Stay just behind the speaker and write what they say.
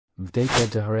Vdekja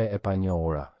gjëhre e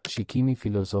Panjohura, shikimi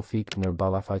filozofik në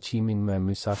Ballafaqimin me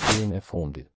Mysafirin e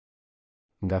fundit.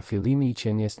 Nga fillimi i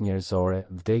qenies njerëzore,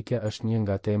 vdekja është një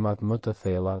nga temat më të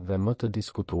thella dhe më të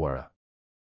diskutuara.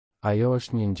 Ajo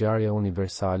është një ngjarje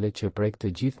universale që prek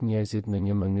të gjithë njerëzit në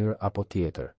një mënyrë apo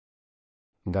tjetër.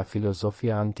 Nga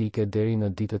filozofia antike deri në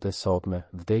ditët e sotme,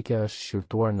 vdekja është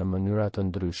shqyrtuar në mënyra të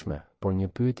ndryshme, por një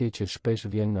pyetje që shpesh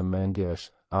vjen në mendje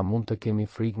është: a mund të kemi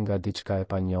frikë nga diçka e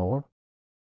panjohur?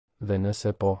 Dhe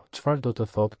nëse po, çfarë do të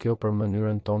thotë kjo për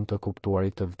mënyrën tonë të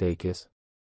kuptuarit të vdekjes?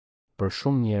 Për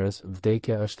shumë njerëz,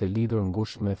 vdekja është e lidhur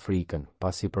ngushtë me frikën,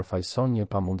 pasi përfaqëson një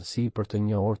pamundësi për të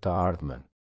njohur të ardhmen.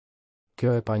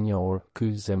 Kjo e panjohur,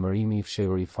 ky zemërimi i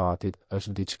fshehur i fatit,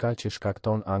 është diçka që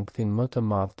shkakton ankthin më të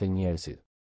madh të njerëzit.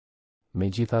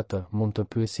 Megjithatë, mund të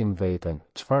pyesim veten,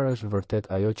 çfarë është vërtet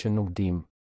ajo që nuk dim?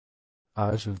 A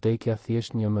është vdekja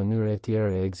thjesht një mënyrë e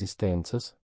tjetër e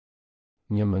ekzistencës?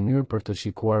 Një mënyrë për të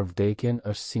shikuar vdekjen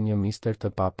është si një mister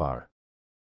të papar.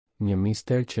 Një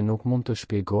mister që nuk mund të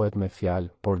shpjegohet me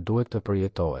fjalë, por duhet të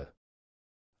përjetohet.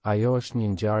 Ajo është një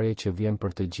ngjarje që vjen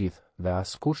për të gjithë, dhe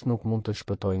askush nuk mund të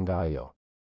shpëtojë nga ajo.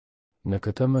 Në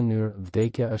këtë mënyrë,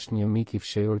 vdekja është një mik i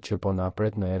fshehur që po na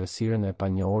pret në errësirën e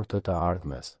panjohur të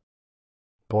ardhmes.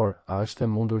 Por, a është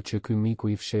e mundur që ky miku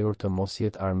i fshehur të mos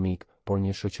jetë armik, por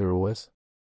një shoqërues?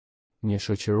 Një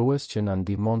shoqërues që na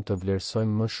ndihmon të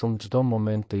vlerësojmë më shumë çdo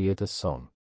moment të jetës sonë.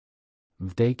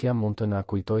 Vdekja mund të na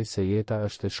kujtojë se jeta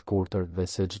është e shkurtër dhe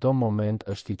se çdo moment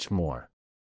është i çmuar.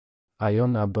 Ajo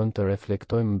na bën të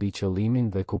reflektojmë mbi qëllimin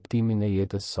dhe kuptimin e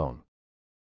jetës sonë.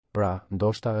 Pra,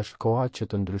 ndoshta është koha që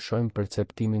të ndryshojmë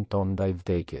perceptimin tonë ndaj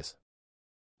vdekjes.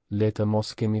 Le të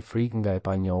mos kemi frikë nga e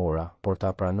panjohura, por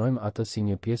ta pranojmë atë si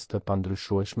një pjesë të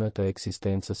pandryshueshme të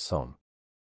ekzistencës sonë.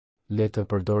 Le të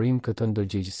përdorim këtë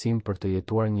ndërgjegjësim për të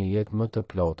jetuar një jetë më të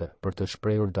plotë, për të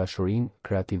shprehur dashurinë,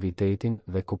 kreativitetin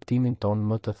dhe kuptimin tonë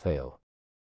më të thellë.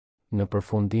 Në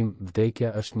përfundim,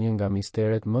 vdekja është një nga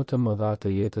misteret më të mëdha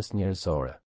të jetës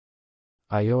njerëzore.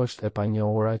 Ajo është e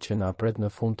panjohura që na pret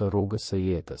në fund të rrugës së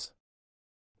jetës.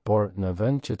 Por, në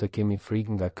vend që të kemi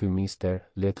frikë nga ky mister,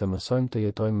 le të mësojmë të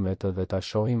jetojmë me të dhe ta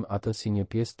shohim atë si një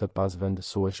pjesë të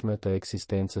pavendësueshme të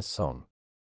ekzistencës sonë.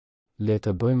 Le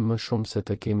të bëjmë më shumë se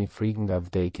të kemi frikë nga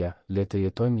vdekja, le të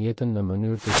jetojmë jetën në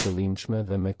mënyrë të qëllimshme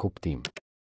dhe me kuptim.